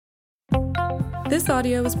This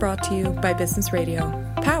audio was brought to you by Business Radio,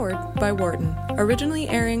 powered by Wharton, originally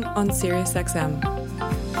airing on SiriusXM.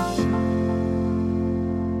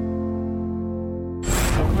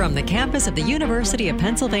 From the campus of the University of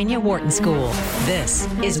Pennsylvania Wharton School, this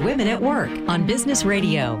is Women at Work on Business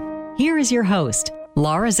Radio. Here is your host,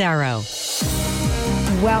 Laura Zarrow.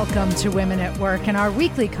 Welcome to Women at Work and our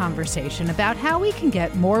weekly conversation about how we can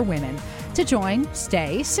get more women to join,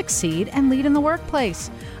 stay, succeed, and lead in the workplace.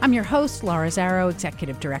 I'm your host, Laura Zarrow,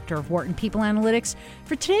 Executive Director of Wharton People Analytics,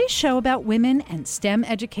 for today's show about women and STEM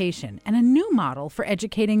education and a new model for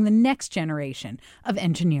educating the next generation of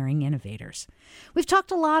engineering innovators. We've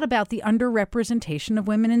talked a lot about the underrepresentation of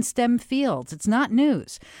women in STEM fields. It's not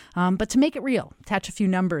news, but to make it real, attach a few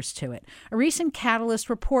numbers to it. A recent Catalyst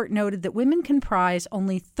report noted that women comprise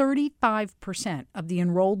only 35% of the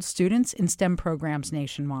enrolled students in STEM programs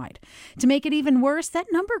nationwide. To make it even worse, that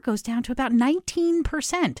number goes down to about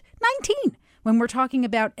 19%. 19! When we're talking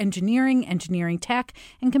about engineering tech,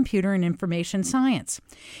 and computer and information science.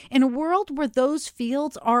 In a world where those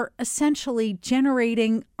fields are essentially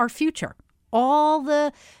generating our future, all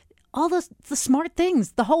the smart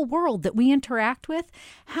things, the whole world that we interact with,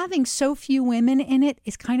 having so few women in it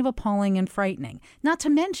is kind of appalling and frightening. Not to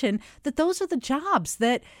mention that those are the jobs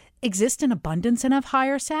that exist in abundance and have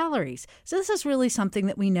higher salaries. So this is really something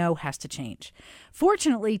that we know has to change.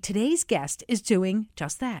 Fortunately, today's guest is doing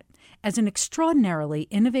just that. As an extraordinarily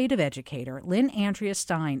innovative educator, Lynn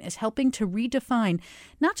Stein is helping to redefine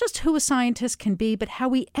not just who a scientist can be, but how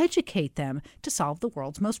we educate them to solve the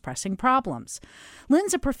world's most pressing problems.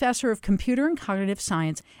 Lynn's a professor of computer and cognitive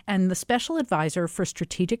science and the special advisor for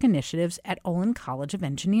strategic initiatives at Olin College of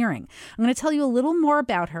Engineering. I'm going to tell you a little more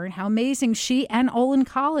about her and how amazing she and Olin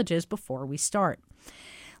College is before we start.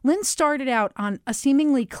 Lynn started out on a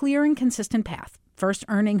seemingly clear and consistent path, first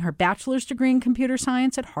earning her bachelor's degree in computer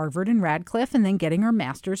science at Harvard and Radcliffe, and then getting her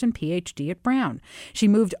master's and PhD at Brown. She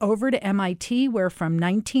moved over to MIT, where from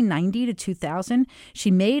 1990 to 2000,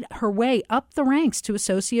 she made her way up the ranks to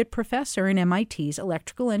associate professor in MIT's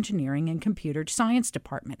Electrical Engineering and Computer Science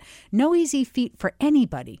Department. No easy feat for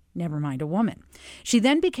anybody, never mind a woman. She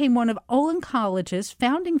then became one of Olin College's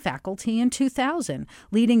founding faculty in 2000,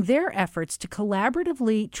 leading their efforts to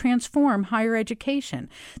collaboratively transform higher education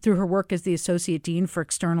through her work as the Associate Dean for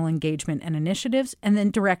External Engagement and Initiatives, and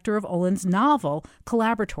then director of Olin's novel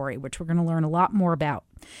Collaboratory, which we're going to learn a lot more about.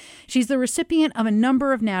 She's the recipient of a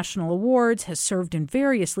number of national awards, has served in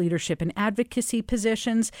various leadership and advocacy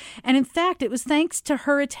positions, and in fact, it was thanks to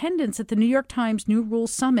her attendance at the New York Times New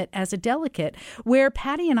Rules Summit as a delegate where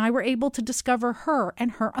Patty and I were able to discover her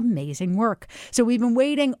and her amazing work. So we've been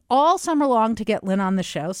waiting all summer long to get Lynn on the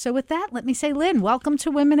show. So with that, let me say, Lynn, welcome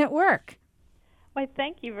to Women at Work. Why,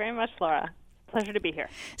 thank you very much, Laura. Pleasure to be here.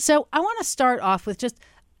 So I want to start off with just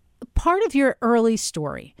part of your early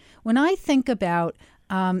story. When I think about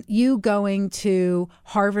you going to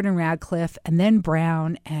Harvard and Radcliffe and then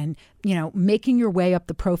Brown and, making your way up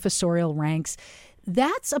the professorial ranks,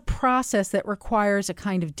 that's a process that requires a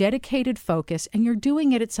kind of dedicated focus, and you're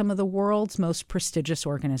doing it at some of the world's most prestigious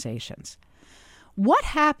organizations. What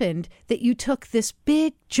happened that you took this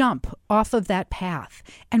big jump off of that path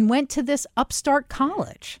and went to this upstart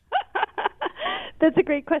college? That's a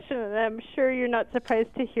great question, and I'm sure you're not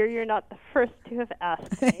surprised to hear you're not the first to have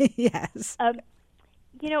asked me. Yes.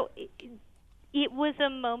 It was a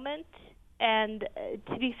moment, and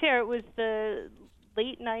to be fair, it was the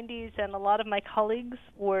late 90s, and a lot of my colleagues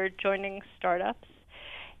were joining startups,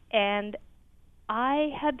 and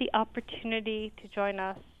I had the opportunity to join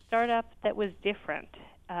a startup that was different.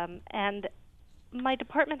 And my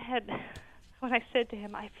department head, when I said to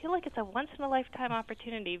him, I feel like it's a once-in-a-lifetime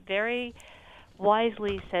opportunity, very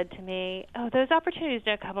wisely said to me, oh, those opportunities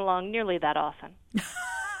don't come along nearly that often.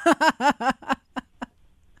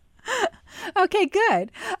 Okay,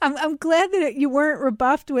 good. I'm glad that you weren't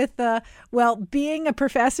rebuffed with, being a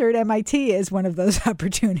professor at MIT is one of those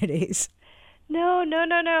opportunities. No.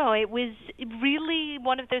 It was really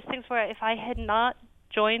one of those things where if I had not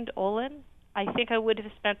joined Olin, I think I would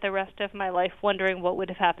have spent the rest of my life wondering what would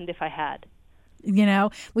have happened if I had.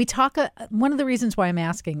 We talk, one of the reasons why I'm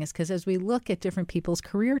asking is because as we look at different people's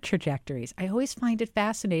career trajectories, I always find it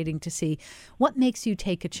fascinating to see what makes you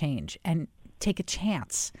take a change and take a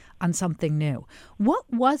chance on something new. What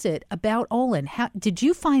was it about Olin? How did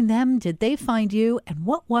you find them? Did they find you? And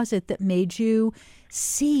what was it that made you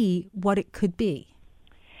see what it could be?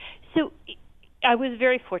 So I was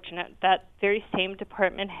very fortunate. That very same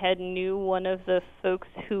department head knew one of the folks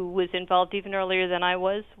who was involved even earlier than I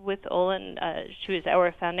was with Olin. She was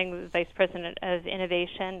our founding vice president of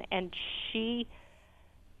innovation, and she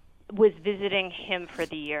was visiting him for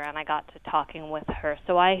the year, and I got to talking with her.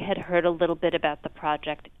 So I had heard a little bit about the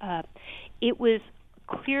project. It was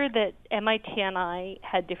clear that MIT and I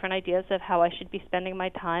had different ideas of how I should be spending my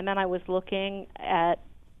time, and I was looking at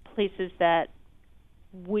places that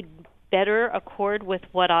would better accord with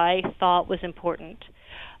what I thought was important.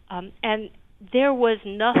 And there was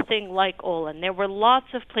nothing like Olin. There were lots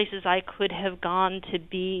of places I could have gone to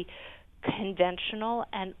be conventional,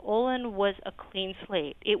 and Olin was a clean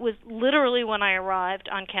slate. It was literally, when I arrived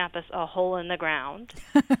on campus, a hole in the ground.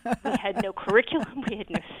 We had no curriculum, we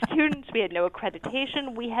had no students, we had no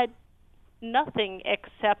accreditation, we had nothing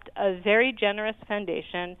except a very generous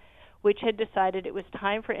foundation which had decided it was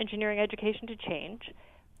time for engineering education to change,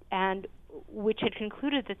 and which had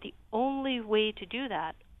concluded that the only way to do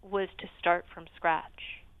that was to start from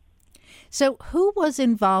scratch. So who was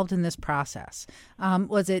involved in this process?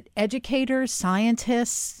 Was it educators,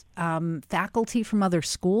 scientists, faculty from other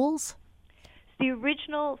schools? The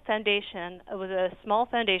original foundation was a small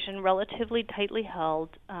foundation, relatively tightly held.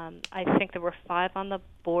 I think there were 5 on the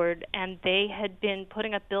board, and they had been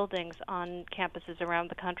putting up buildings on campuses around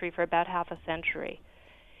the country for about half a century.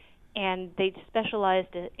 And they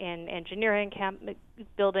specialized in engineering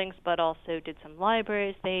buildings, but also did some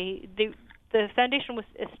libraries. The foundation was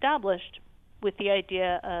established with the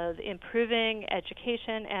idea of improving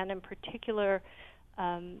education and, in particular,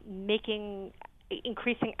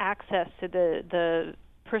 increasing access to the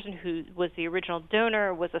person who was the original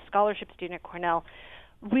donor, was a scholarship student at Cornell.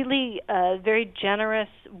 Really a very generous,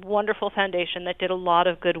 wonderful foundation that did a lot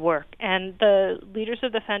of good work. And the leaders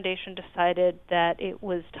of the foundation decided that it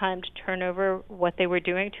was time to turn over what they were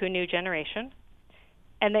doing to a new generation.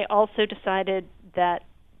 And they also decided that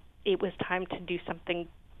it was time to do something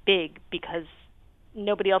big because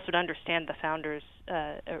nobody else would understand the founders'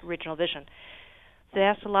 original vision. So they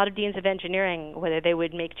asked a lot of deans of engineering whether they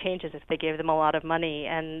would make changes if they gave them a lot of money.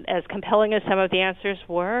 And as compelling as some of the answers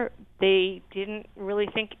were, they didn't really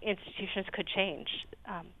think institutions could change.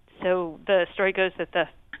 So the story goes that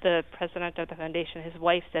the president of the foundation, his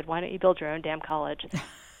wife, said, "Why don't you build your own damn college?"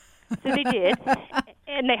 So they did,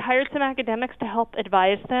 and they hired some academics to help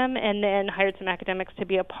advise them, and then hired some academics to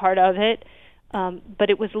be a part of it. But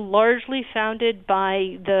it was largely founded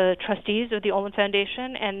by the trustees of the Olin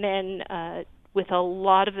Foundation, and then with a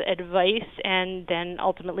lot of advice, and then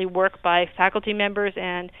ultimately work by faculty members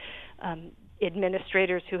and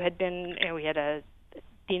administrators who had been, we had a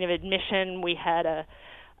dean of admission, we had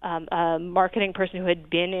a marketing person who had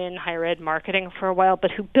been in higher ed marketing for a while, but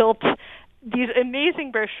who built these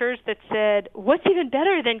amazing brochures that said, what's even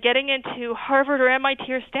better than getting into Harvard or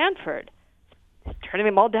MIT or Stanford? Turning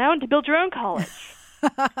them all down to build your own college.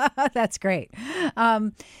 That's great.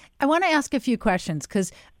 I want to ask a few questions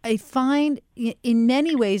because I find in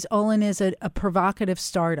many ways Olin is a provocative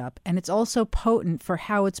startup, and it's also potent for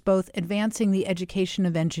how it's both advancing the education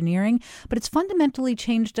of engineering, but it's fundamentally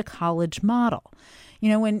changed a college model.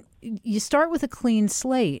 When you start with a clean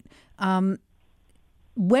slate,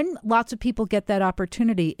 when lots of people get that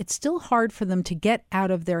opportunity, it's still hard for them to get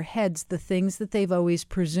out of their heads the things that they've always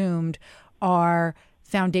presumed are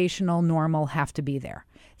foundational, normal, have to be there.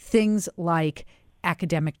 Things like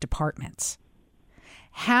academic departments.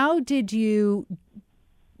 How did you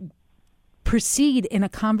proceed in a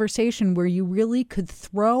conversation where you really could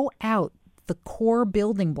throw out the core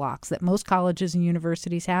building blocks that most colleges and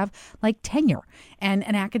universities have, like tenure and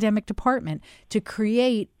an academic department, to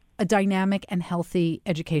create a dynamic and healthy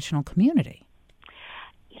educational community?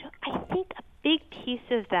 I think a big piece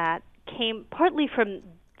of that came partly from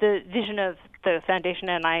the vision of the foundation,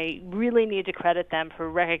 and I really need to credit them for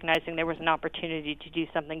recognizing there was an opportunity to do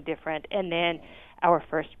something different. And then our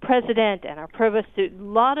first president and our provost, a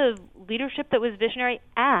lot of leadership that was visionary,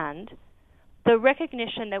 and the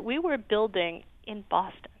recognition that we were building in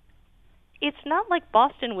Boston. It's not like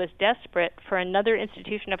Boston was desperate for another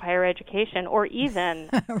institution of higher education or even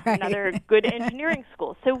right. another good engineering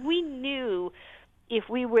school. So we knew if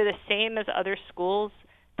we were the same as other schools,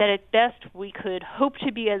 that at best we could hope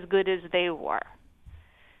to be as good as they were.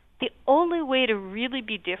 The only way to really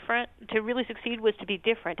be different, to really succeed, was to be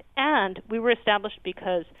different. And we were established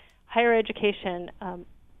because higher education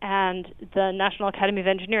and the National Academy of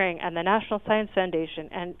Engineering and the National Science Foundation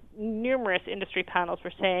and numerous industry panels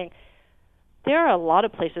were saying, there are a lot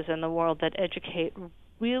of places in the world that educate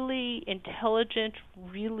really intelligent,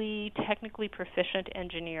 really technically proficient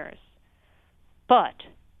engineers, but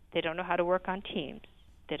they don't know how to work on teams.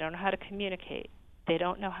 They don't know how to communicate. They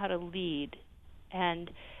don't know how to lead. And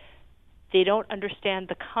they don't understand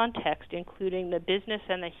the context, including the business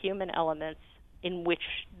and the human elements in which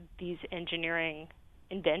these engineering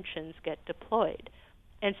inventions get deployed.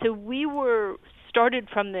 And so we were started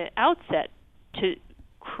from the outset to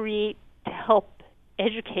help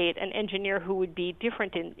educate an engineer who would be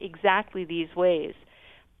different in exactly these ways.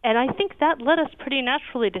 And I think that led us pretty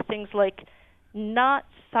naturally to things like not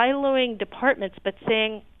siloing departments, but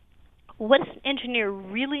saying, what does an engineer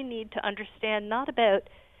really need to understand, not about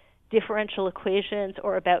differential equations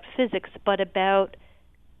or about physics, but about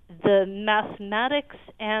the mathematics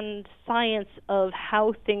and science of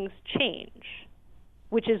how things change,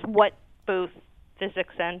 which is what both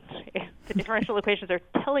physics and the differential equations are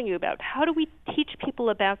telling you about. How do we teach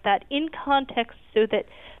people about that in context so that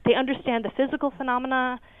they understand the physical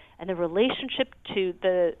phenomena and the relationship to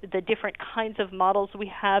the different kinds of models we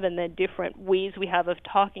have and the different ways we have of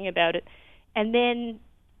talking about it, and then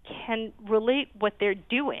can relate what they're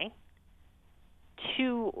doing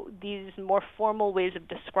to these more formal ways of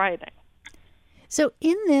describing. So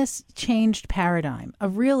in this changed paradigm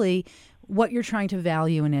of really what you're trying to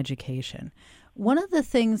value in education, one of the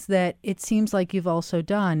things that it seems like you've also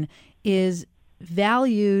done is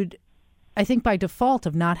valued, I think by default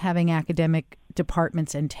of not having academic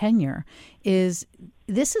departments and tenure, is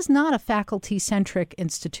this is not a faculty-centric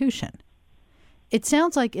institution. It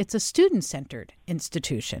sounds like it's a student-centered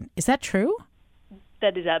institution. Is that true?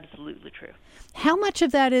 That is absolutely true. How much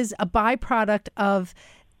of that is a byproduct of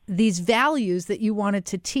these values that you wanted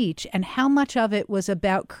to teach, and how much of it was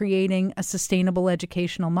about creating a sustainable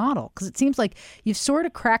educational model? Because it seems like you've sort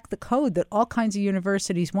of cracked the code that all kinds of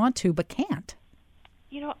universities want to but can't.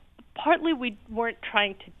 You know, partly we weren't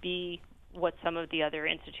trying to be what some of the other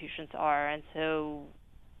institutions are, and so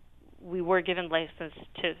we were given license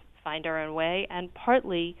to find our own way. And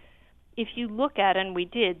partly, if you look at, and we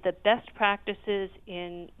did, the best practices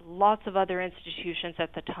in lots of other institutions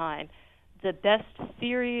at the time, the best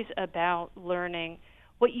theories about learning,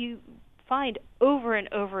 what you find over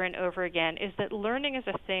and over and over again is that learning is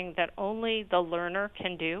a thing that only the learner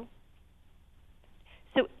can do.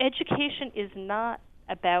 So education is not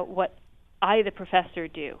about what I, the professor,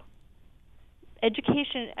 do.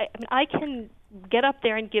 Education, I can get up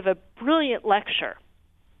there and give a brilliant lecture,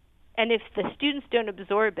 and if the students don't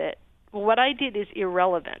absorb it, what I did is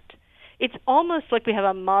irrelevant. It's almost like we have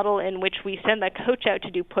a model in which we send the coach out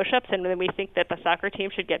to do push-ups, and then we think that the soccer team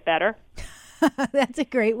should get better. That's a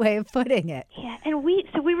great way of putting it. Yeah, and we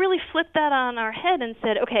really flipped that on our head and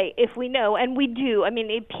said, okay, if we know, and we do, I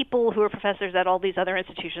mean, people who are professors at all these other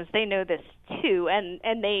institutions, they know this too,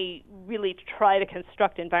 and they really try to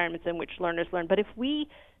construct environments in which learners learn. But if we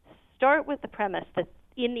start with the premise that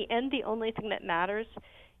in the end, the only thing that matters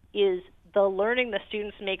is the learning the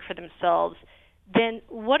students make for themselves, then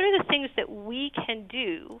what are the things that we can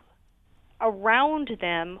do around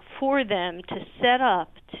them, for them, to set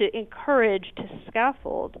up, to encourage, to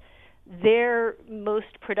scaffold their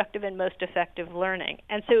most productive and most effective learning?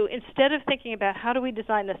 And so instead of thinking about how do we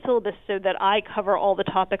design the syllabus so that I cover all the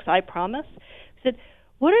topics I promise, we said,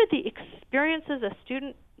 what are the experiences a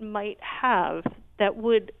student might have that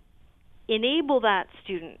would enable that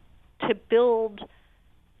student to build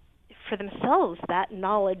for themselves that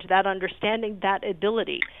knowledge, that understanding, that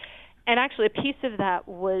ability? And actually a piece of that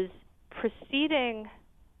was preceding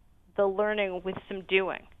the learning with some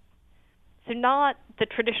doing. So not the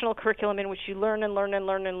traditional curriculum in which you learn and learn and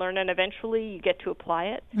learn and learn and eventually you get to apply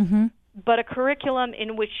it, but a curriculum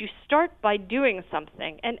in which you start by doing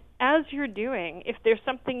something. And as you're doing, if there's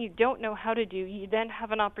something you don't know how to do, you then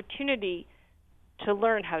have an opportunity to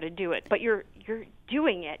learn how to do it. But you're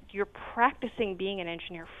doing it. You're practicing being an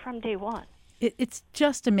engineer from day one. It's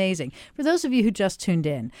just amazing. For those of you who just tuned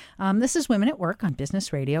in, this is Women at Work on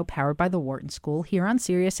Business Radio, powered by the Wharton School, here on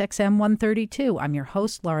Sirius XM 132. I'm your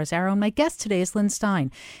host, Laura Zarrow, and my guest today is Lynn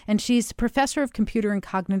Stein. And she's professor of computer and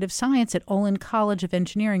cognitive science at Olin College of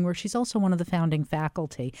Engineering, where she's also one of the founding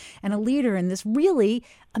faculty and a leader in this really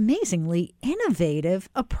amazingly innovative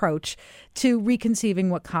approach to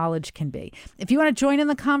reconceiving what college can be. If you want to join in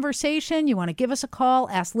the conversation, you want to give us a call,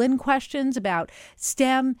 ask Lynn questions about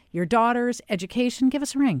STEM, your daughters, education, give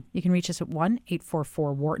us a ring. You can reach us at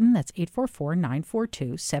 1-844-WHARTON. That's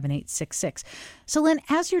 844-942-7866. So, Lynn,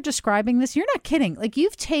 as you're describing this, you're not kidding. Like,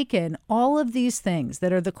 you've taken all of these things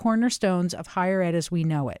that are the cornerstones of higher ed as we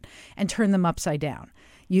know it and turned them upside down.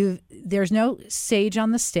 There's no sage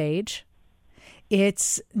on the stage.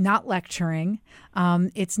 It's not lecturing.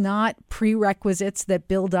 It's not prerequisites that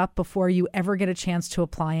build up before you ever get a chance to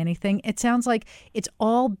apply anything. It sounds like it's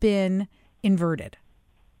all been inverted.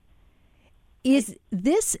 Is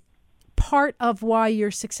this part of why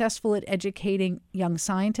you're successful at educating young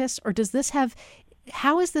scientists, or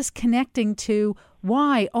how is this connecting to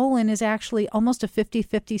why Olin is actually almost a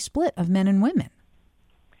 50-50 split of men and women?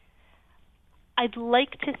 I'd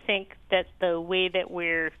like to think that the way that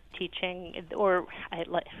we're teaching, or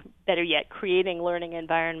better yet, creating learning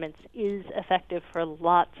environments is effective for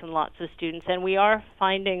lots and lots of students. And we are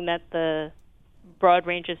finding that the broad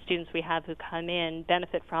range of students we have who come in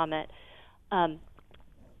benefit from it.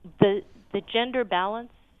 The gender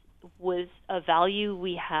balance was a value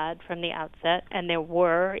we had from the outset, and there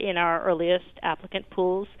were, in our earliest applicant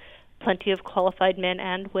pools, plenty of qualified men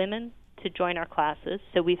and women to join our classes.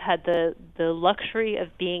 So we've had the luxury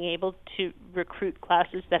of being able to recruit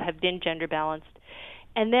classes that have been gender balanced.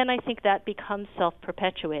 And then I think that becomes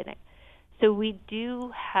self-perpetuating. So we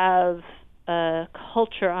do have a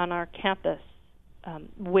culture on our campus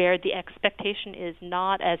where the expectation is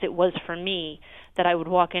not, as it was for me, that I would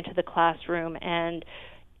walk into the classroom and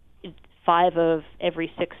 5 of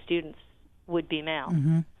every 6 students would be male.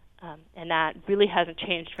 Mm-hmm. And that really hasn't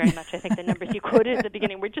changed very much. I think the numbers you quoted at the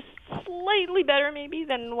beginning were just slightly better maybe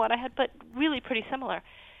than what I had, but really pretty similar.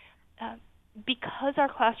 Because our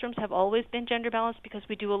classrooms have always been gender balanced, because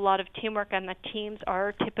we do a lot of teamwork and the teams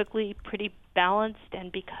are typically pretty balanced,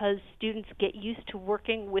 and because students get used to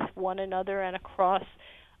working with one another and across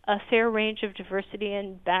a fair range of diversity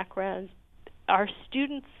and backgrounds, our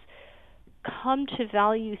students come to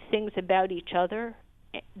value things about each other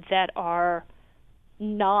that are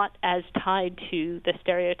not as tied to the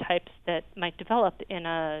stereotypes that might develop in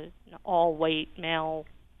an all-white male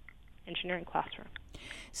engineering classroom.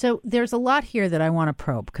 So there's a lot here that I want to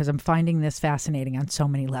probe because I'm finding this fascinating on so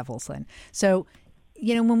many levels, Lynn. So,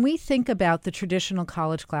 when we think about the traditional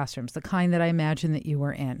college classrooms, the kind that I imagine that you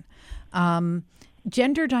were in,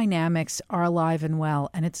 gender dynamics are alive and well,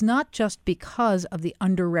 and it's not just because of the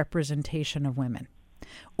underrepresentation of women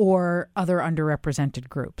or other underrepresented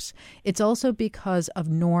groups. It's also because of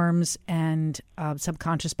norms and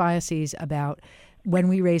subconscious biases about when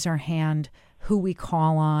we raise our hand, who we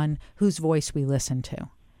call on, whose voice we listen to.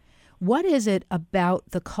 What is it about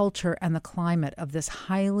the culture and the climate of this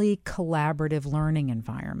highly collaborative learning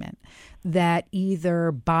environment that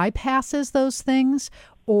either bypasses those things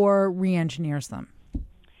or re-engineers them?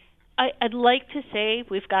 I'd like to say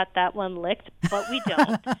we've got that one licked, but we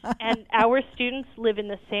don't. And our students live in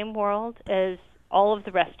the same world as all of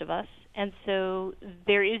the rest of us. And so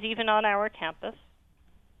there is, even on our campus,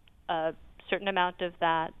 a certain amount of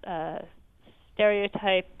that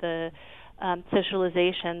stereotype, the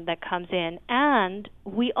socialization that comes in. And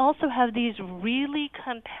we also have these really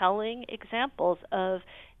compelling examples of,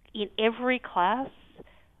 in every class,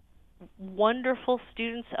 wonderful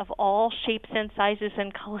students of all shapes and sizes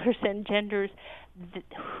and colors and genders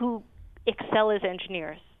who excel as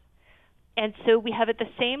engineers. And so we have at the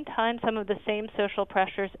same time some of the same social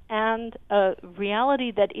pressures and a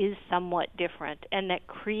reality that is somewhat different, and that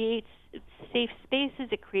creates safe spaces,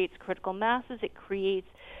 it creates critical masses, it creates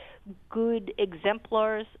good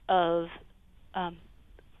exemplars of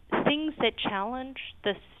things that challenge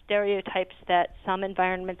the stereotypes that some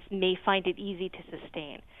environments may find it easy to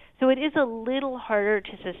sustain. So it is a little harder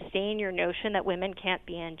to sustain your notion that women can't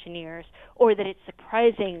be engineers, or that it's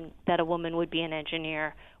surprising that a woman would be an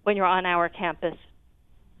engineer when you're on our campus,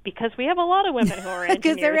 because we have a lot of women who are engineers.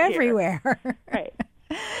 Because they're everywhere. Right.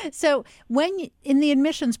 So in the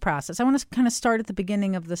admissions process, I want to kind of start at the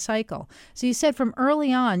beginning of the cycle. So you said from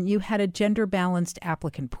early on you had a gender-balanced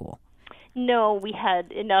applicant pool. No, we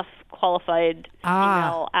had enough qualified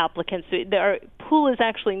female applicants. Our pool is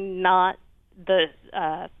actually not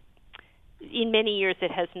in many years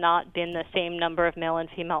it has not been the same number of male and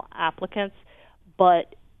female applicants,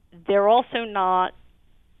 but they're also not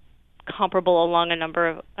comparable along a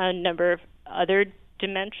number of other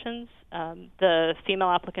dimensions. The female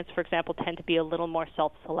applicants, for example, tend to be a little more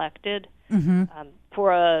self-selected. Mm-hmm.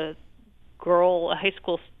 For a high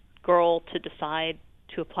school girl to decide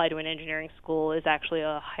to apply to an engineering school is actually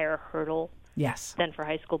a higher hurdle than for a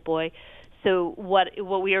high school boy. So what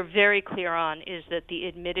we are very clear on is that the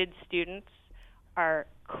admitted students are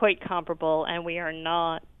quite comparable, and we are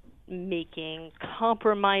not making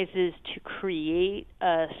compromises to create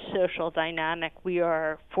a social dynamic. We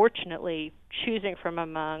are fortunately choosing from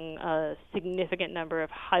among a significant number of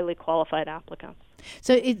highly qualified applicants.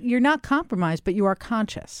 So you're not compromised, but you are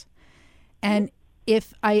conscious. And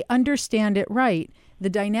if I understand it right, the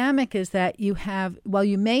dynamic is that you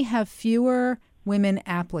may have fewer women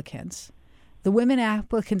applicants, the women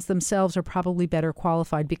applicants themselves are probably better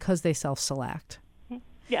qualified because they self-select.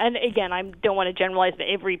 Yeah, and again, I don't want to generalize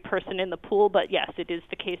every person in the pool, but yes, it is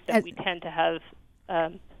the case that we tend to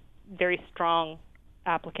have very strong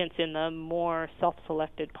applicants in the more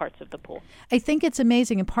self-selected parts of the pool. I think it's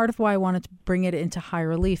amazing, and part of why I wanted to bring it into high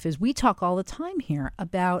relief is we talk all the time here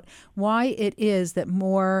about why it is that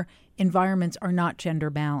more environments are not gender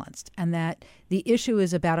balanced, and that the issue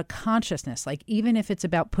is about a consciousness. Like, even if it's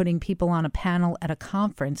about putting people on a panel at a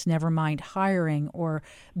conference, never mind hiring or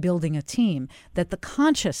building a team, that the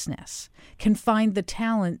consciousness can find the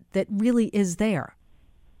talent that really is there.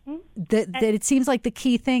 That it seems like the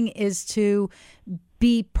key thing is to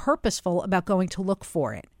be purposeful about going to look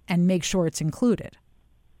for it and make sure it's included.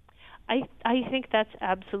 I think that's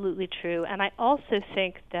absolutely true. And I also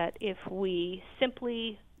think that if we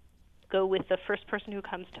simply go with the first person who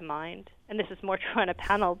comes to mind, and this is more true on a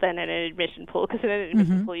panel than in an admission pool, because in an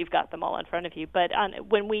admission pool you've got them all in front of you, but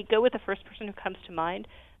when we go with the first person who comes to mind,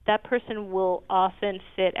 that person will often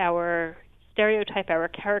fit our stereotype, our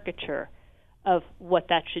caricature of what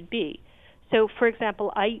that should be. So, for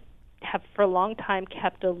example, I have for a long time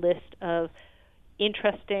kept a list of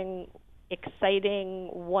interesting, exciting,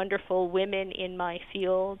 wonderful women in my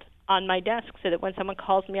field on my desk, so that when someone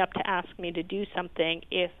calls me up to ask me to do something,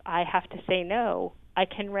 if I have to say no, I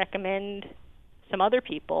can recommend some other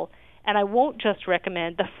people. And I won't just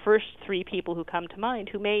recommend the first 3 people who come to mind,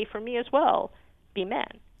 who may, for me as well, be men.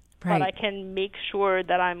 Right. But I can make sure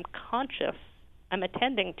that I'm conscious, I'm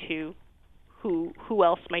attending to who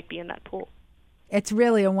else might be in that pool. It's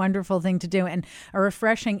really a wonderful thing to do, and a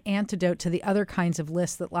refreshing antidote to the other kinds of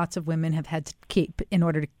lists that lots of women have had to keep in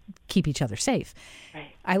order to keep each other safe.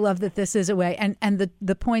 Right. I love that this is a way, and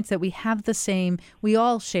the points that we have the same, we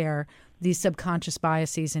all share these subconscious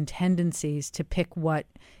biases and tendencies to pick what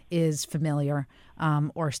is familiar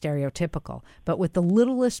or stereotypical. But with the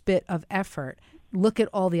littlest bit of effort, look at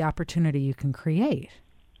all the opportunity you can create.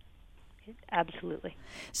 Absolutely.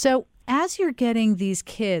 So as you're getting these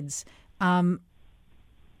kids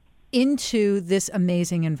into this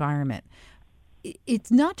amazing environment,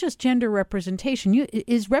 it's not just gender representation.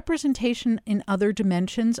 Is representation in other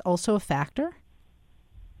dimensions also a factor?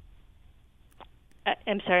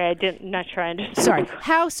 I'm sorry, not sure I understand. Sorry.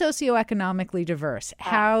 How socioeconomically diverse?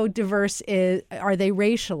 How diverse are they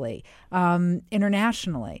racially,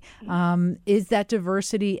 internationally? Is that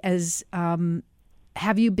diversity as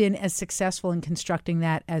have you been as successful in constructing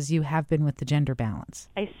that as you have been with the gender balance?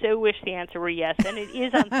 I so wish the answer were yes, and it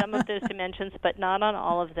is on some of those dimensions, but not on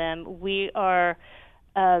all of them. We are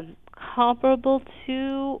comparable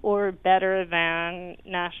to or better than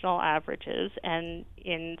national averages, and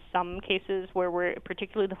in some cases where we're,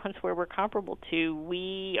 particularly the ones where we're comparable to,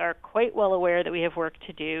 we are quite well aware that we have work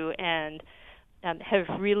to do, and have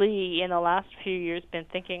really, in the last few years, been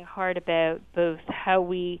thinking hard about both how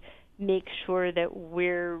we make sure that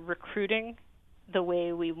we're recruiting the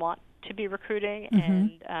way we want to be recruiting,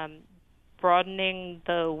 and broadening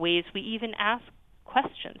the ways we even ask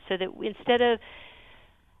questions, so that instead of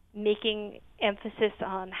making emphasis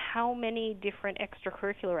on how many different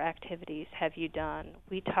extracurricular activities have you done,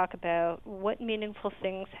 we talk about what meaningful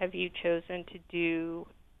things have you chosen to do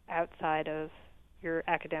outside of your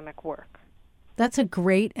academic work. That's a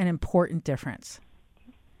great and important difference.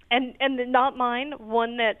 And not mine,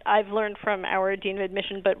 one that I've learned from our Dean of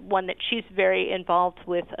Admission, but one that she's very involved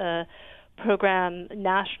with a program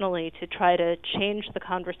nationally to try to change the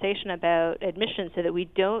conversation about admission, so that we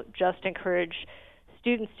don't just encourage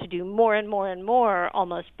students to do more and more and more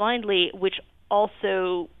almost blindly, which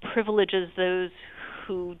also privileges those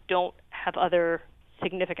who don't have other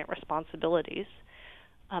significant responsibilities,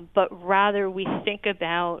 but rather we think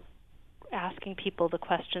about asking people the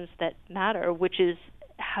questions that matter, which is,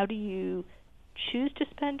 how do you choose to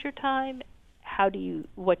spend your time?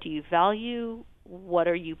 What do you value? What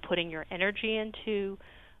are you putting your energy into?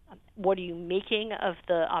 What are you making of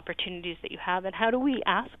the opportunities that you have? And how do we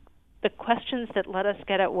ask the questions that let us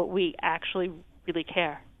get at what we actually really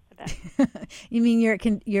care about? You mean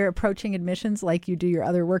you're approaching admissions like you do your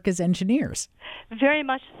other work as engineers? Very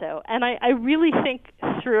much so. And I really think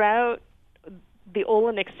throughout the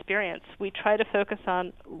Olin experience, we try to focus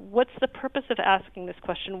on what's the purpose of asking this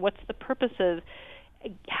question, what's the purpose of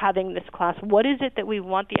having this class, what is it that we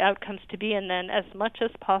want the outcomes to be, and then as much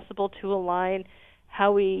as possible to align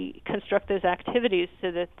how we construct those activities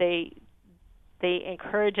so that they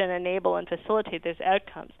encourage and enable and facilitate those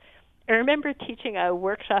outcomes. I remember teaching a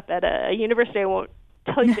workshop at a university, I won't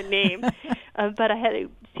tell you the name, but I had a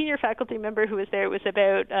senior faculty member who was there. It was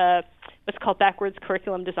about what's called backwards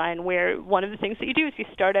curriculum design, where one of the things that you do is you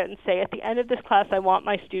start out and say, at the end of this class, I want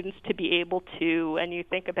my students to be able to, and you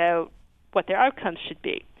think about what their outcomes should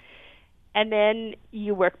be. And then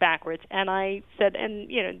you work backwards. And I said, and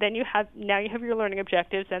then you have your learning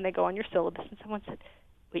objectives, and they go on your syllabus. And someone said,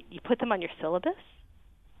 wait, you put them on your syllabus?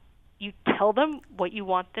 you tell them what you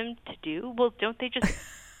want them to do. Well, don't they just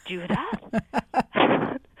do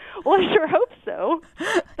that? Well, I sure hope so.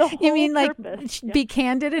 You mean purpose, be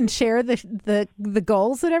candid and share the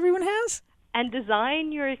goals that everyone has? And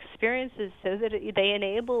design your experiences so that they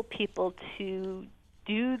enable people to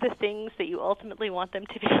do the things that you ultimately want them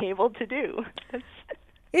to be able to do.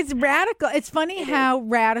 It's radical. It's funny how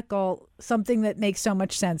radical something that makes so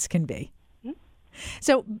much sense can be.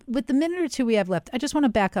 So with the minute or two we have left, I just want to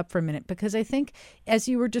back up for a minute, because I think as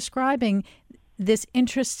you were describing this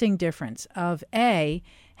interesting difference of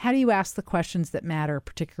how do you ask the questions that matter,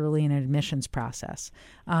 particularly in an admissions process?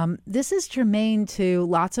 This is germane to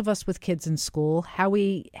lots of us with kids in school, how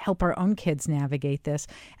we help our own kids navigate this,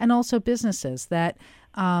 and also businesses that,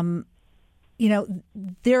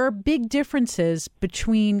 there are big differences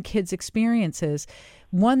between kids' experiences.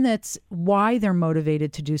 One that's why they're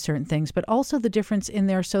motivated to do certain things, but also the difference in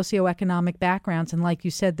their socioeconomic backgrounds and, like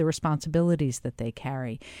you said, the responsibilities that they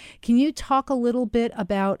carry. Can you talk a little bit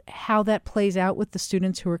about how that plays out with the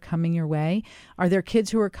students who are coming your way? Are there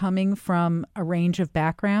kids who are coming from a range of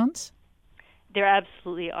backgrounds? There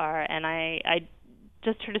absolutely are. And I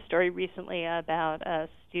just heard a story recently about a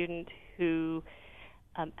student who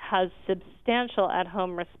has substantial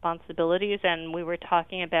at-home responsibilities, and we were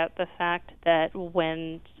talking about the fact that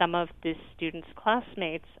when some of the students'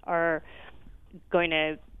 classmates are going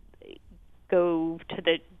to go to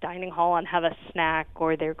the dining hall and have a snack,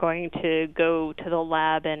 or they're going to go to the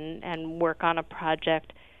lab and work on a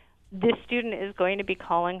project, this student is going to be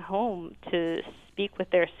calling home to speak with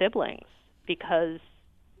their siblings, because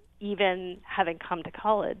even having come to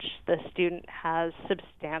college, the student has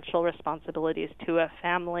substantial responsibilities to a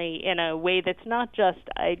family in a way that's not just,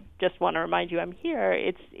 I just want to remind you I'm here.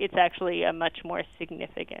 It's actually a much more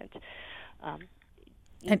significant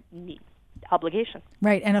obligation.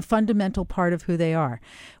 Right, and a fundamental part of who they are.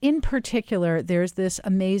 In particular, there's this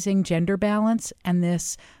amazing gender balance and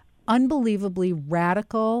this unbelievably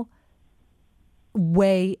radical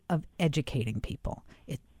way of educating people.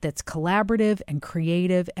 That's collaborative and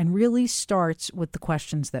creative and really starts with the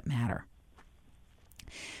questions that matter.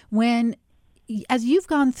 As you've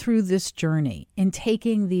gone through this journey in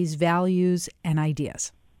taking these values and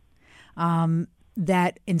ideas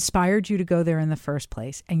that inspired you to go there in the first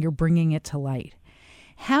place, and you're bringing it to light,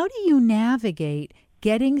 how do you navigate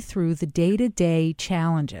getting through the day-to-day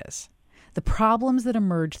challenges, the problems that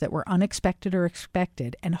emerge that were unexpected or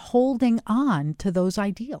expected, and holding on to those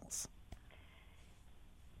ideals?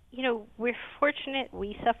 We're fortunate.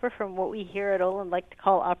 We suffer from what we here at Olin like to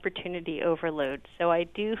call opportunity overload. So I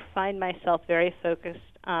do find myself very focused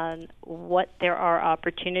on what there are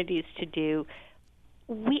opportunities to do.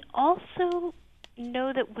 We also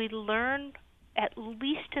know that we learn at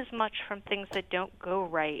least as much from things that don't go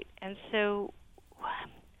right. And so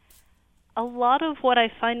a lot of what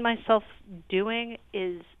I find myself doing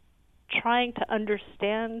is trying to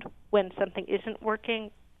understand when something isn't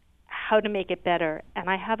working, how to make it better. And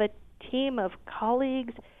I have a team of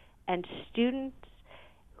colleagues and students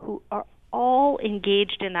who are all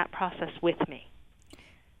engaged in that process with me.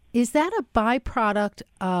 Is that a byproduct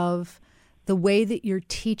of the way that you're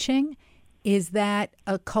teaching? Is that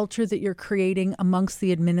a culture that you're creating amongst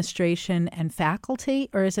the administration and faculty,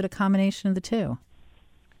 or is it a combination of the two?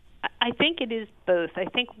 I think it is both. I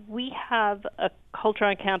think we have a culture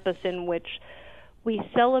on campus in which we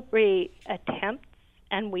celebrate attempts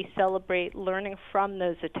and we celebrate learning from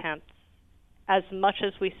those attempts as much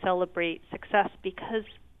as we celebrate success, because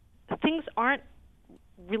things aren't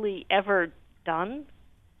really ever done.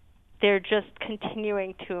 They're just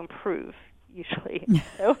continuing to improve, usually.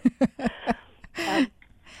 So,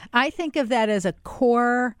 I think of that as a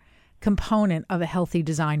core component of a healthy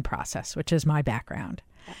design process, which is my background.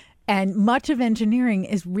 And much of engineering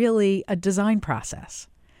is really a design process.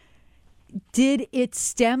 Did it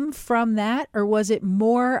stem from that, or was it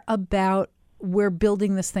more about we're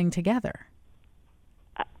building this thing together?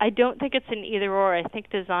 I don't think it's an either or. I think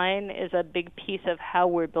design is a big piece of how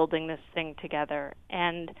we're building this thing together.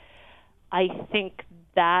 And I think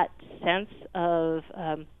that sense of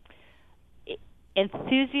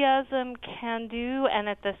enthusiasm, can do, and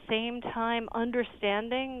at the same time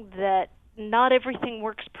understanding that not everything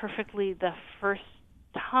works perfectly the first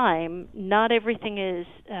time. Not everything is...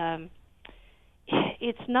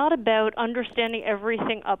 it's not about understanding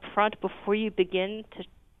everything up front before you begin to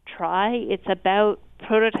try. It's about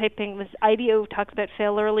prototyping. This IDEO talks about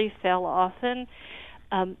fail early, fail often.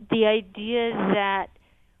 The idea that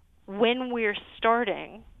when we're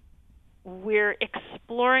starting, we're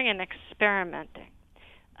exploring and experimenting.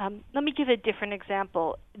 Let me give a different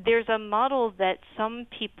example. There's a model that some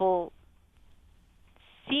people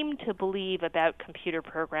seem to believe about computer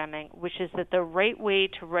programming, which is that the right way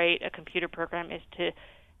to write a computer program is to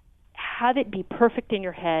have it be perfect in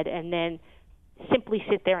your head and then simply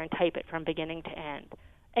sit there and type it from beginning to end.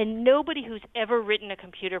 And nobody who's ever written a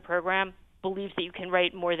computer program believes that you can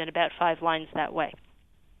write more than about 5 lines that way.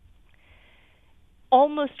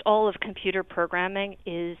 Almost all of computer programming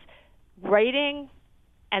is writing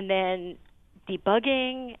and then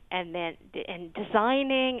debugging and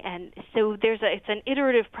designing, and so it's an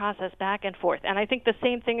iterative process back and forth. And I think the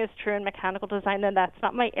same thing is true in mechanical design, and that's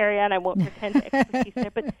not my area, and I won't pretend to expertise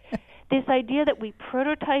there. But this idea that we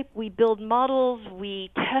prototype, we build models,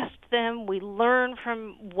 we test them, we learn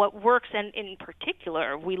from what works, and in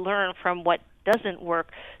particular, we learn from what doesn't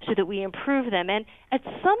work so that we improve them. And at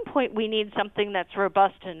some point, we need something that's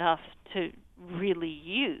robust enough to really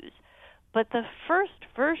use. But the first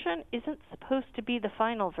version isn't supposed to be the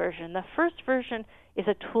final version. The first version is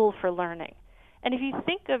a tool for learning. And if you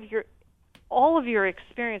think of all of your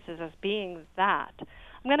experiences as being that,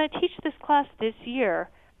 I'm going to teach this class this year,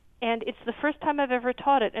 and it's the first time I've ever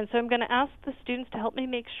taught it. And so I'm going to ask the students to help me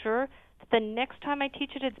make sure that the next time I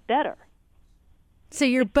teach it, it's better. So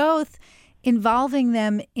you're both involving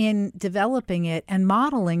them in developing it and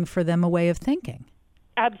modeling for them a way of thinking.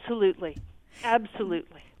 Absolutely.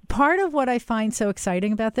 Absolutely. Part of what I find so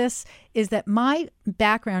exciting about this is that my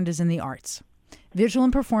background is in the arts, visual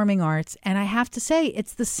and performing arts, and I have to say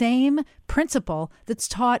it's the same principle that's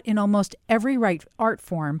taught in almost every art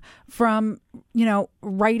form, from,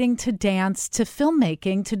 writing to dance to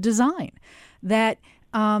filmmaking to design, that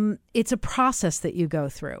it's a process that you go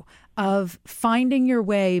through of finding your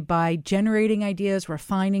way by generating ideas,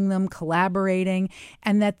 refining them, collaborating,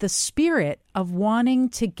 and that the spirit of wanting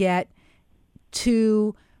to get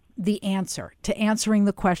to the answer, to answering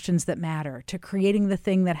the questions that matter, to creating the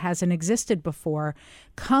thing that hasn't existed before,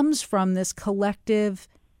 comes from this collective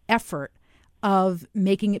effort of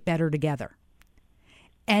making it better together.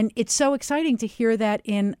 And it's so exciting to hear that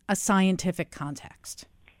in a scientific context.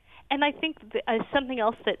 And I think something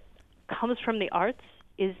else that comes from the arts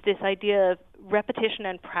is this idea of repetition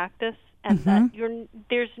and practice, and that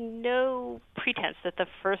there's no pretense that the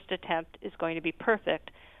first attempt is going to be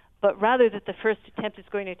perfect, but rather that the first attempt is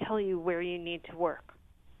going to tell you where you need to work.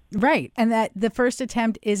 Right. And that the first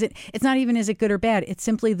attempt it's not even is it good or bad, it's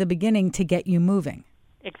simply the beginning to get you moving.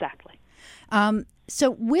 Exactly.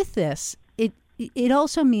 So with this, it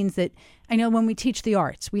also means that, I know when we teach the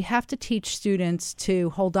arts, we have to teach students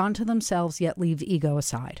to hold on to themselves yet leave ego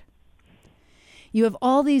aside. You have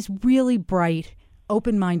all these really bright,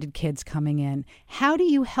 open-minded kids coming in. How do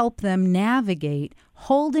you help them navigate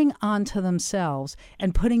holding on to themselves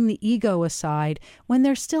and putting the ego aside when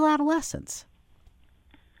they're still adolescents?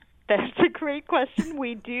 That's a great question.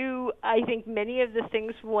 We do, I think, many of the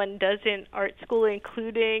things one does in art school,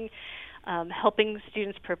 including helping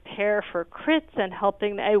students prepare for crits and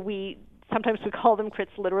helping, sometimes we call them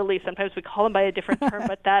crits literally, sometimes we call them by a different term,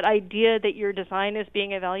 but that idea that your design is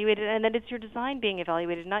being evaluated and that it's your design being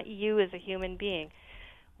evaluated, not you as a human being.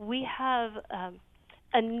 We have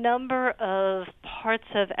a number of parts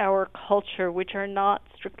of our culture which are not,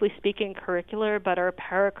 strictly speaking, curricular, but are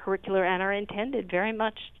paracurricular and are intended very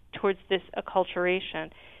much towards this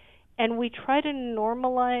acculturation. And we try to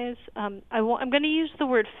normalize, I'm going to use the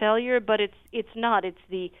word failure, but it's not. It's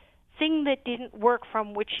the thing that didn't work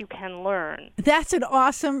from which you can learn. That's an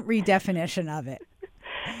awesome redefinition of it.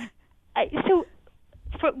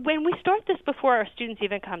 When we start this before our students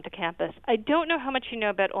even come to campus, I don't know how much you know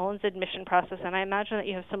about Olin's admission process, and I imagine that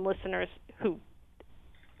you have some listeners who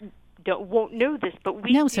won't know this, but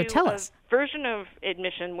we do a version of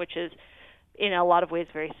admission which is in a lot of ways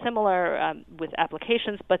very similar with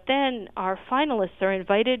applications, but then our finalists are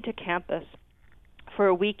invited to campus for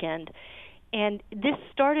a weekend. And this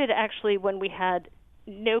started actually when we had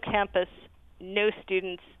no campus, no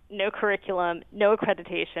students, no curriculum, no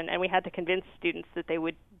accreditation, and we had to convince students that they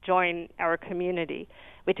would join our community.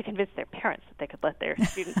 We had to convince their parents that they could let their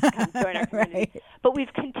students come join our community. Right. But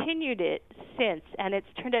we've continued it since, and it's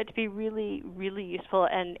turned out to be really, really useful.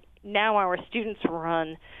 And now our students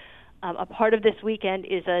run a part of this weekend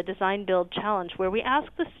is a design build challenge where we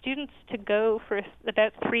ask the students to go for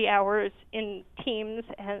about 3 hours in teams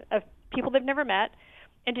of people they've never met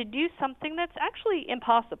and to do something that's actually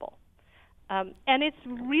impossible. And it's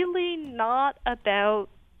really not about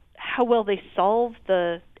how well they solve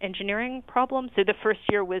the engineering problem. So the first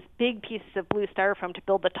year was big pieces of blue styrofoam to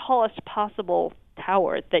build the tallest possible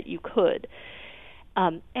tower that you could.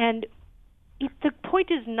 And the point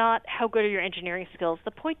is not how good are your engineering skills.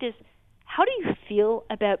 The point is, how do you feel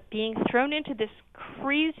about being thrown into this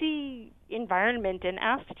crazy environment and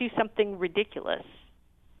asked to do something ridiculous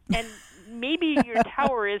And maybe your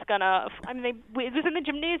tower is going to, it was in the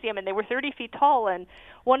gymnasium, and they were 30 feet tall, and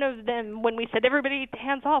one of them, when we said, everybody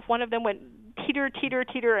hands off, one of them went teeter, teeter,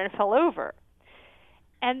 teeter, and fell over.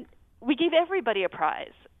 And we gave everybody a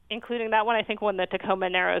prize, including that one, I think, won the Tacoma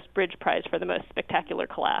Narrows Bridge Prize for the most spectacular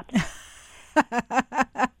collapse.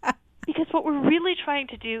 Because what we're really trying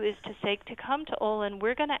to do is to say, to come to Olin,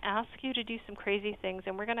 we're going to ask you to do some crazy things,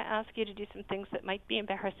 and we're going to ask you to do some things that might be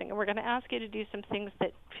embarrassing, and we're going to ask you to do some things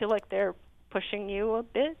that feel like they're pushing you a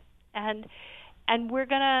bit, and we're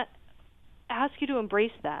going to ask you to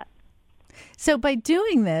embrace that. So by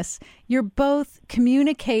doing this, you're both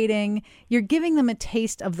communicating, you're giving them a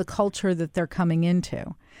taste of the culture that they're coming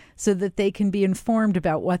into so that they can be informed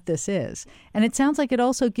about what this is. And it sounds like it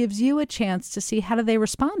also gives you a chance to see how do they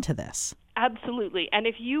respond to this. Absolutely. And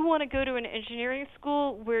if you want to go to an engineering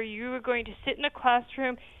school where you are going to sit in a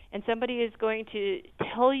classroom and somebody is going to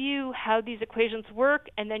tell you how these equations work,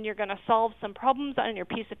 and then you're going to solve some problems on your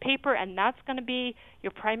piece of paper, and that's going to be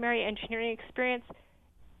your primary engineering experience,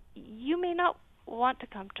 you may not want to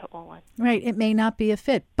come to Olin. Right. It may not be a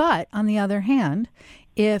fit. But on the other hand,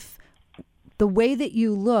 if the way that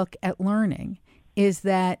you look at learning is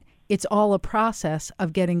that it's all a process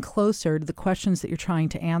of getting closer to the questions that you're trying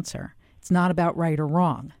to answer, it's not about right or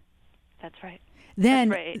wrong. That's right. Then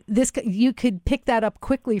That's right. You could pick that up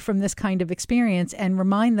quickly from this kind of experience and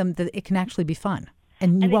remind them that it can actually be fun.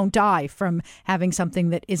 And you won't die from having something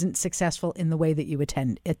that isn't successful in the way that you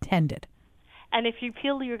attended. And if you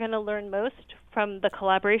feel you're going to learn most from the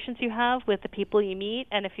collaborations you have with the people you meet,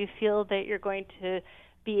 and if you feel that you're going to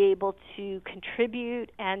be able to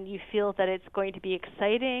contribute and you feel that it's going to be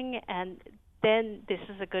exciting, and then this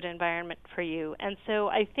is a good environment for you. And so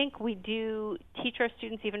I think we do teach our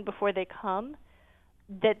students even before they come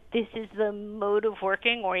that this is the mode of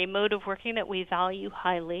working, or a mode of working that we value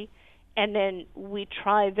highly. And then we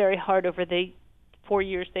try very hard over the 4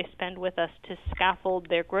 years they spend with us to scaffold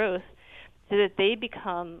their growth so that they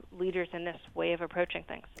become leaders in this way of approaching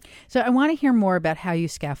things. So I want to hear more about how you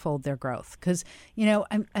scaffold their growth, because,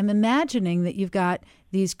 I'm imagining that you've got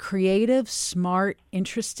these creative, smart,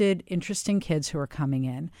 interesting kids who are coming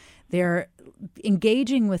in. They're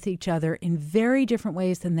engaging with each other in very different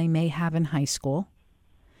ways than they may have in high school.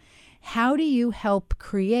 How do you help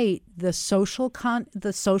create the social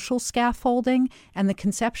scaffolding and the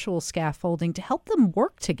conceptual scaffolding to help them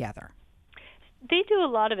work together? They do a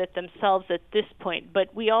lot of it themselves at this point,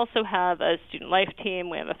 but we also have a student life team.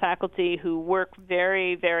 We have a faculty who work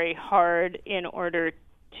very, very hard in order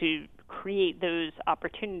to create those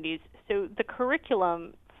opportunities. So the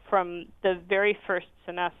curriculum from the very first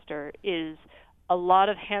semester is a lot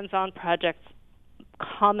of hands-on projects,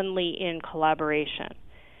 commonly in collaboration.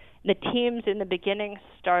 The teams in the beginning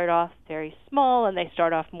start off very small, and they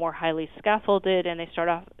start off more highly scaffolded, and they start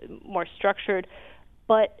off more structured,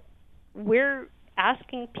 but we're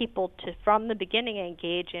asking people to, from the beginning,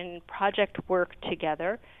 engage in project work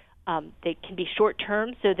together. They can be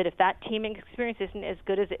short-term, so that if that teaming experience isn't as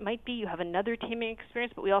good as it might be, you have another teaming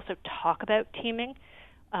experience, but we also talk about teaming.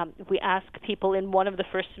 We ask people in one of the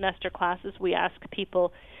first semester classes, we ask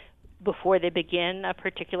people before they begin a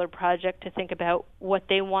particular project to think about what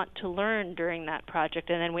they want to learn during that project,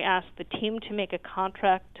 and then we ask the team to make a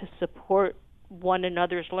contract to support one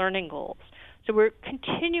another's learning goals. So we're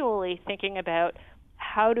continually thinking about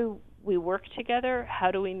how do we work together,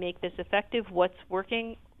 how do we make this effective, what's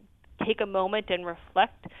working, take a moment and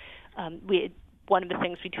reflect. One of the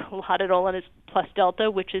things we do a lot at Olin is Plus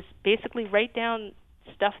Delta, which is basically write down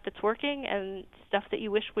stuff that's working and stuff that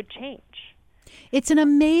you wish would change. It's an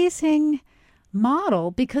amazing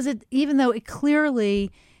model because even though it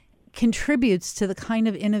clearly contributes to the kind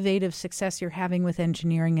of innovative success you're having with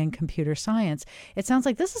engineering and computer science, it sounds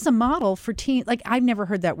like this is a model for team. Like, I've never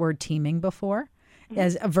heard that word teaming before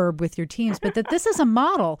as a verb with your teams, but that this is a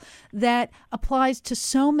model that applies to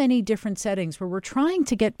so many different settings where we're trying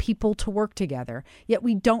to get people to work together, yet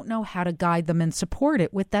we don't know how to guide them and support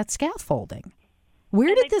it with that scaffolding.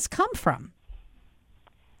 Where did this come from?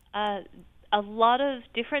 A lot of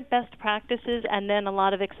different best practices, and then a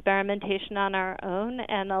lot of experimentation on our own,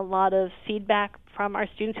 and a lot of feedback from our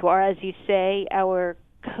students who are, as you say, our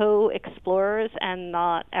co-explorers and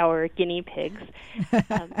not our guinea pigs.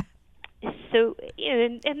 so,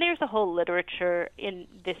 and there's a whole literature in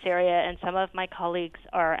this area, and some of my colleagues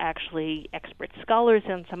are actually expert scholars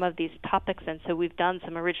on some of these topics, and so we've done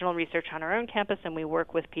some original research on our own campus, and we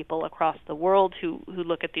work with people across the world who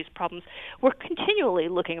look at these problems. We're continually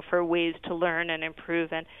looking for ways to learn and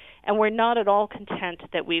improve, and we're not at all content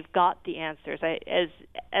that we've got the answers.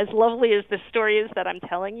 As lovely as the story is that I'm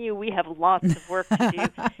telling you, we have lots of work to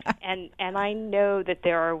do, and I know that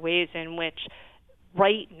there are ways in which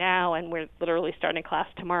right now, and we're literally starting class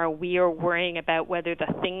tomorrow, we are worrying about whether the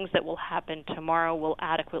things that will happen tomorrow will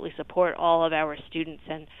adequately support all of our students,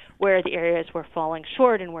 and where are the areas we're falling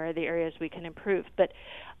short and where are the areas we can improve. But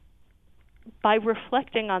by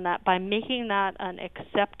reflecting on that, by making that an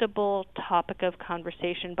acceptable topic of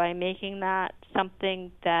conversation, by making that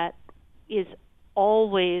something that is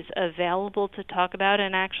always available to talk about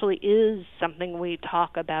and actually is something we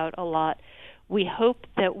talk about a lot, we hope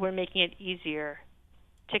that we're making it easier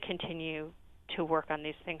to continue to work on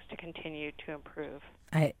these things, to continue to improve.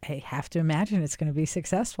 I have to imagine it's going to be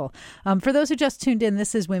successful. For those who just tuned in,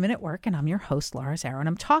 this is Women at Work, and I'm your host, Laura Zarrow, and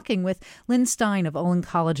I'm talking with Lynn Stein of Olin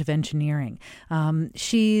College of Engineering.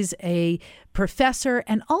 She's a professor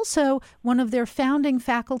and also one of their founding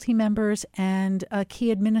faculty members and a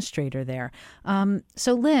key administrator there.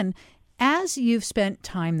 So, Lynn, as you've spent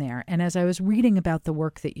time there, and as I was reading about the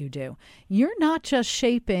work that you do, you're not just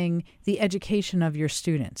shaping the education of your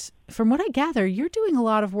students. From what I gather, you're doing a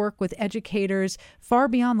lot of work with educators far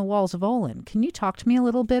beyond the walls of Olin. Can you talk to me a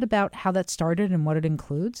little bit about how that started and what it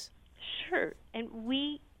includes? Sure. And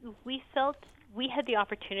we felt we had the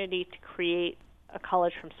opportunity to create a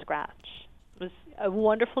college from scratch. It was a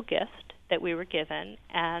wonderful gift that we were given,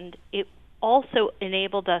 and it also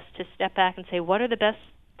enabled us to step back and say, what are the best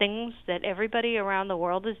things that everybody around the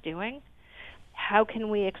world is doing? How can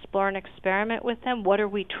we explore and experiment with them? What are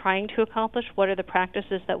we trying to accomplish? What are the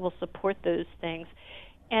practices that will support those things?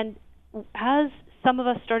 And as some of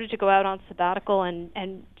us started to go out on sabbatical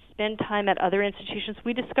and spend time at other institutions,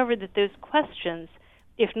 we discovered that those questions,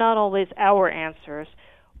 if not always our answers,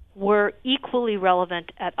 were equally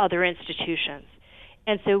relevant at other institutions.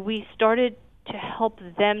 And so we started to help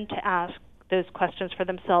them to ask those questions for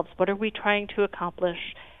themselves. What are we trying to accomplish?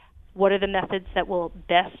 What are the methods that will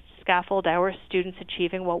best scaffold our students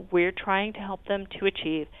achieving what we're trying to help them to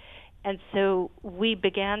achieve? And so we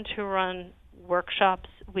began to run workshops.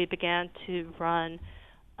 We began to run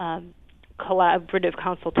collaborative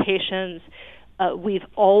consultations. We've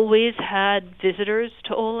always had visitors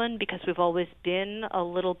to Olin because we've always been a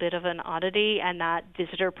little bit of an oddity, and that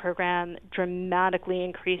visitor program dramatically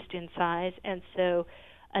increased in size. And so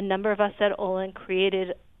a number of us at Olin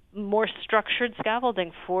created more structured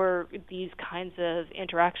scaffolding for these kinds of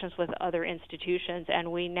interactions with other institutions,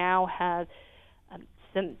 and we now have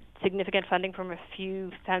some significant funding from a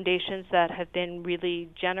few foundations that have been really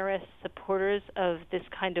generous supporters of this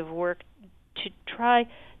kind of work to try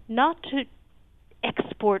not to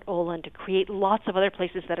export Olin to create lots of other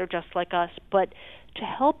places that are just like us, but to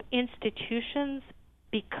help institutions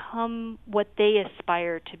become what they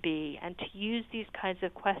aspire to be, and to use these kinds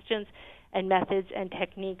of questions and methods and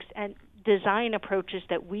techniques and design approaches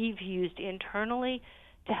that we've used internally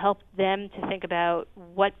to help them to think about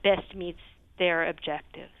what best meets their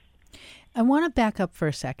objectives. I want to back up for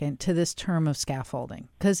a second to this term of scaffolding,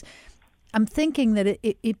 because I'm thinking that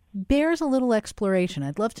it bears a little exploration.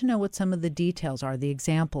 I'd love to know what some of the details are, the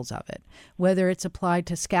examples of it, whether it's applied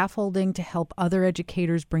to scaffolding to help other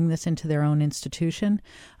educators bring this into their own institution,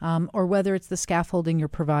 or whether it's the scaffolding you're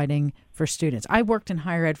providing for students. I worked in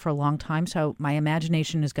higher ed for a long time, so my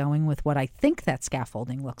imagination is going with what I think that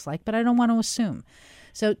scaffolding looks like, but I don't want to assume.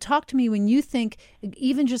 So talk to me when you think,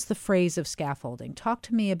 even just the phrase of scaffolding, talk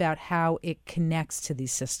to me about how it connects to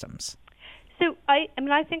these systems. So I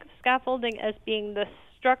think of scaffolding as being the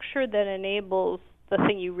structure that enables the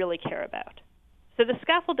thing you really care about. So the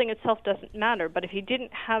scaffolding itself doesn't matter, but if you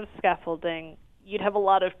didn't have scaffolding, you'd have a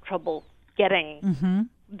lot of trouble getting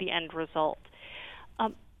the end result.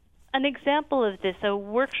 An example of this, a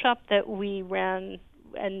workshop that we ran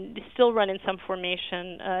and still run in some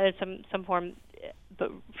formation, some form,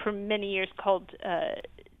 but for many years called,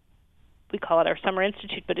 we call it our Summer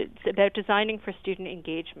Institute, but it's about designing for student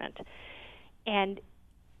engagement. And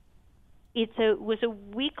it was a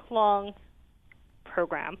week-long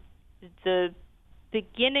program. The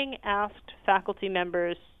beginning asked faculty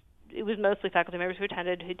members, it was mostly faculty members who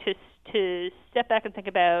attended, to step back and think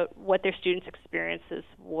about what their students' experiences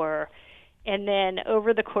were. And then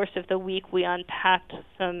over the course of the week, we unpacked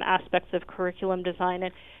some aspects of curriculum design.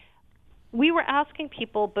 And we were asking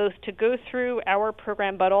people both to go through our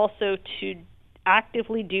program, but also to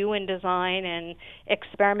actively do and design and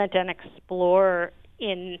experiment and explore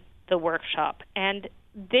in the workshop. And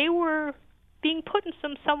they were being put in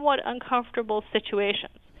some somewhat uncomfortable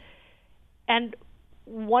situations. And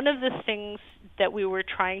one of the things that we were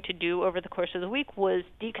trying to do over the course of the week was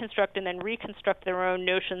deconstruct and then reconstruct their own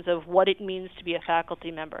notions of what it means to be a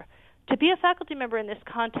faculty member. To be a faculty member in this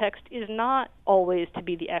context is not always to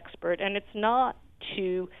be the expert, and it's not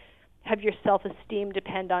to have your self-esteem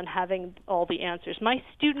depend on having all the answers. My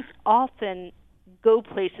students often go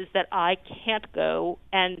places that I can't go,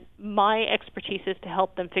 and my expertise is to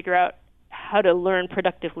help them figure out how to learn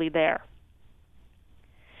productively there.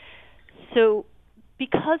 So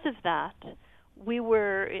because of that, we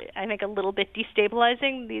were, I think, a little bit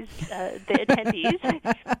destabilizing the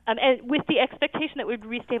attendees, and with the expectation that we'd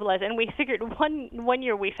restabilize. And we figured one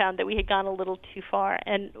year we found that we had gone a little too far.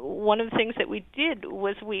 And one of the things that we did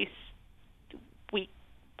was we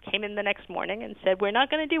came in the next morning and said, we're not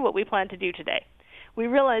going to do what we planned to do today. We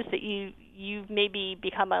realized that you've maybe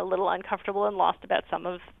become a little uncomfortable and lost about some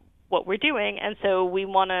of what we're doing, and so we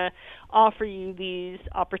want to offer you these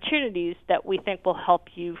opportunities that we think will help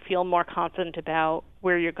you feel more confident about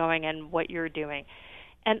where you're going and what you're doing.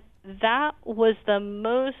 And that was the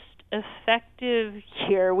most effective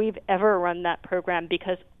year we've ever run that program,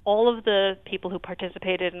 because all of the people who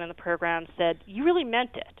participated in the program said, you really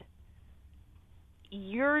meant it.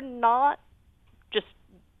 You're not just,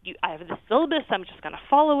 I have this syllabus, I'm just going to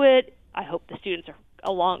follow it. I hope the students are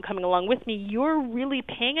coming along with me. You're really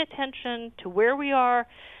paying attention to where we are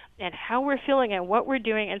and how we're feeling and what we're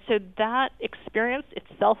doing. And so that experience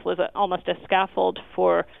itself was almost a scaffold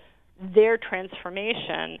for their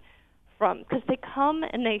transformation, because they come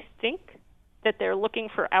and they think that they're looking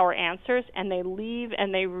for our answers, and they leave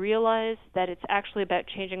and they realize that it's actually about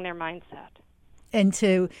changing their mindset. And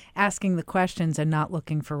to asking the questions and not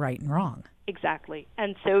looking for right and wrong. Exactly.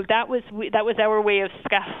 And so that was our way of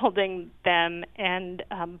scaffolding them, and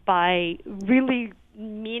by really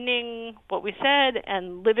meaning what we said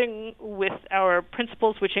and living with our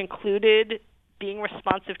principles, which included being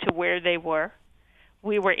responsive to where they were,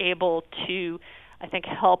 we were able to, I think,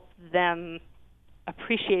 help them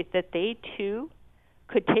appreciate that they too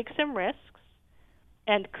could take some risks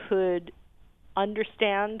and could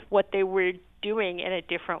understand what they were doing in a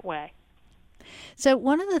different way. So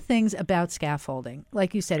one of the things about scaffolding,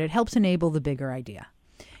 like you said, it helps enable the bigger idea.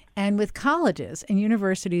 And with colleges and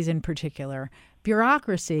universities in particular,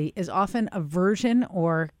 bureaucracy is often a version,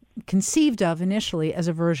 or conceived of initially as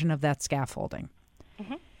a version, of that scaffolding.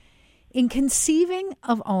 Mm-hmm. In conceiving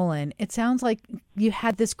of Olin, it sounds like you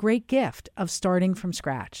had this great gift of starting from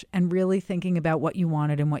scratch and really thinking about what you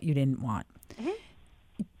wanted and what you didn't want. Mm-hmm.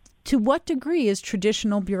 To what degree is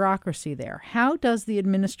traditional bureaucracy there? How does the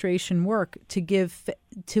administration work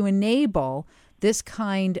to enable this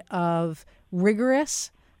kind of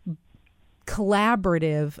rigorous,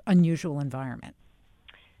 collaborative, unusual environment?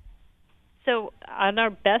 So on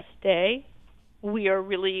our best day, we are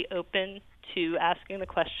really open to asking the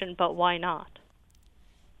question, but why not?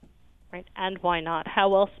 Right? And why not?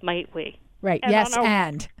 How else might we? Right. And yes,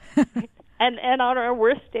 And on our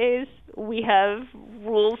worst days, we have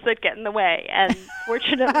rules that get in the way. And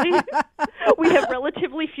fortunately, we have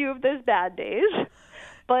relatively few of those bad days.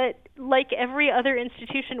 But like every other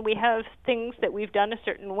institution, we have things that we've done a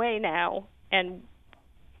certain way now, and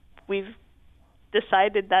we've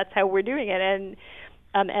decided that's how we're doing it. And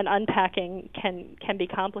unpacking can be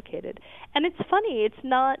complicated. And it's funny, it's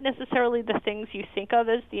not necessarily the things you think of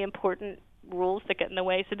as the important rules that get in the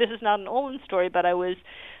way. So this is not an Olin story, but I was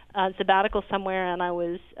on sabbatical somewhere, and I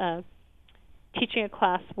was teaching a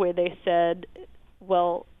class where they said,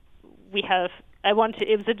 well,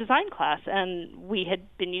 it was a design class, and we had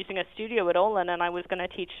been using a studio at Olin, and I was going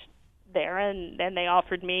to teach there, and then they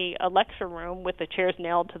offered me a lecture room with the chairs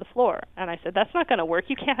nailed to the floor. And I said, that's not going to work.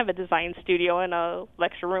 You can't have a design studio and a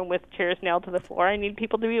lecture room with chairs nailed to the floor. I need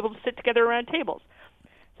people to be able to sit together around tables. I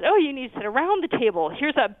said, oh, you need to sit around the table.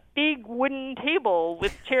 Here's a big wooden table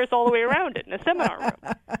with chairs all the way around it in a seminar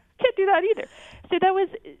room. Can't do that either. So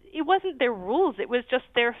it wasn't their rules. It was just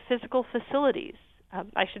their physical facilities.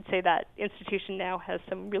 I should say that institution now has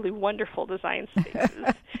some really wonderful design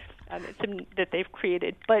spaces that they've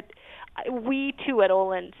created. But we, too, at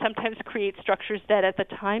Olin sometimes create structures that at the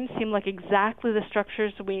time seem like exactly the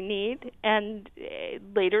structures we need, and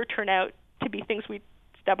later turn out to be things we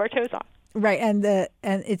stub our toes on. Right, and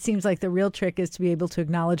it seems like the real trick is to be able to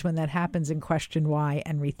acknowledge when that happens and question why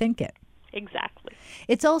and rethink it. Exactly.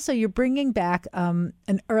 It's also, you're bringing back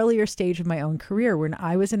an earlier stage of my own career when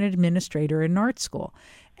I was an administrator in art school.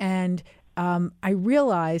 And I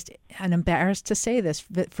realized, and embarrassed to say this,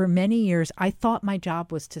 that for many years I thought my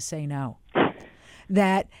job was to say no.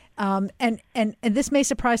 That and this may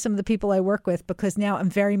surprise some of the people I work with, because now I'm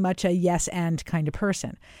very much a yes and kind of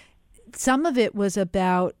person. Some of it was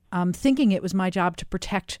about thinking it was my job to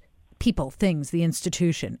protect people, things, the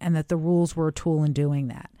institution, and that the rules were a tool in doing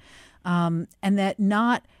that. And that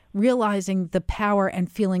not realizing the power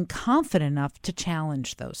and feeling confident enough to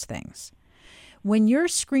challenge those things. When you're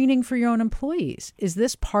screening for your own employees, is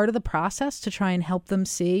this part of the process to try and help them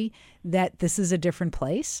see that this is a different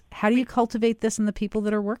place? How do you cultivate this in the people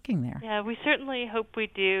that are working there? Yeah, we certainly hope we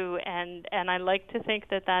do, and I like to think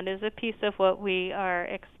that that is a piece of what we are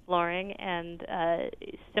exploring. And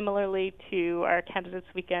similarly to our Candidates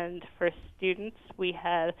Weekend for students, we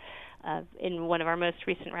had in one of our most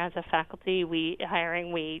recent rounds of faculty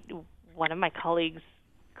one of my colleagues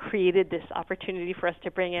created this opportunity for us to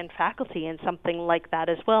bring in faculty in something like that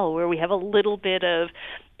as well, where we have a little bit of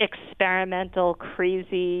experimental,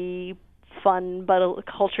 crazy, fun, but a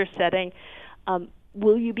culture setting.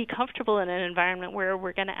 Will you be comfortable in an environment where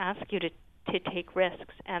we're going to ask you to take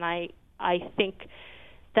risks? And I think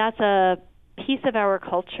that's a piece of our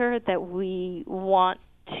culture that we want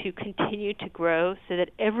to continue to grow, so that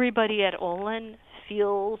everybody at Olin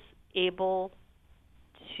feels able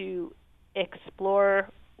to explore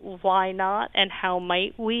why not and how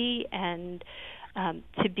might we, and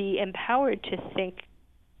to be empowered to think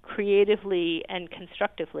creatively and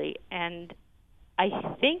constructively. And I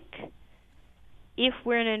think if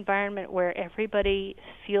we're in an environment where everybody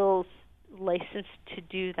feels licensed to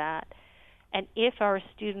do that, and if our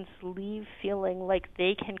students leave feeling like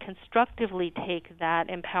they can constructively take that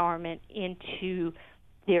empowerment into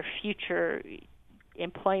their future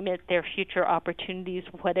employment, their future opportunities,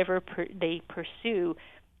 whatever they pursue,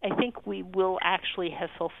 I think we will actually have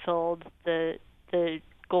fulfilled the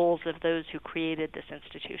goals of those who created this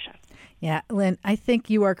institution. Yeah, Lynn, I think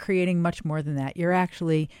you are creating much more than that. You're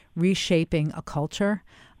actually reshaping a culture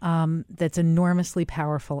that's enormously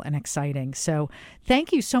powerful and exciting. So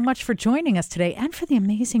thank you so much for joining us today and for the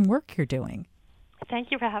amazing work you're doing. Thank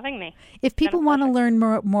you for having me. If people want to learn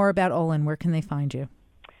more about Olin, where can they find you?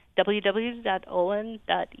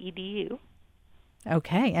 www.olin.edu.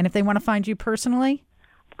 Okay. And if they want to find you personally?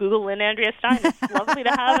 Google Lynn Andrea Stein. It's lovely to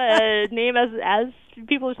have a name as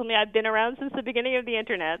people who told me I've been around since the beginning of the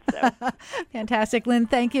internet. So. Fantastic. Lynn,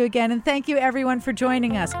 thank you again. And thank you, everyone, for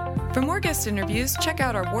joining us. For more guest interviews, check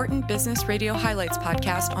out our Wharton Business Radio Highlights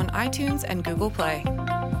podcast on iTunes and Google Play.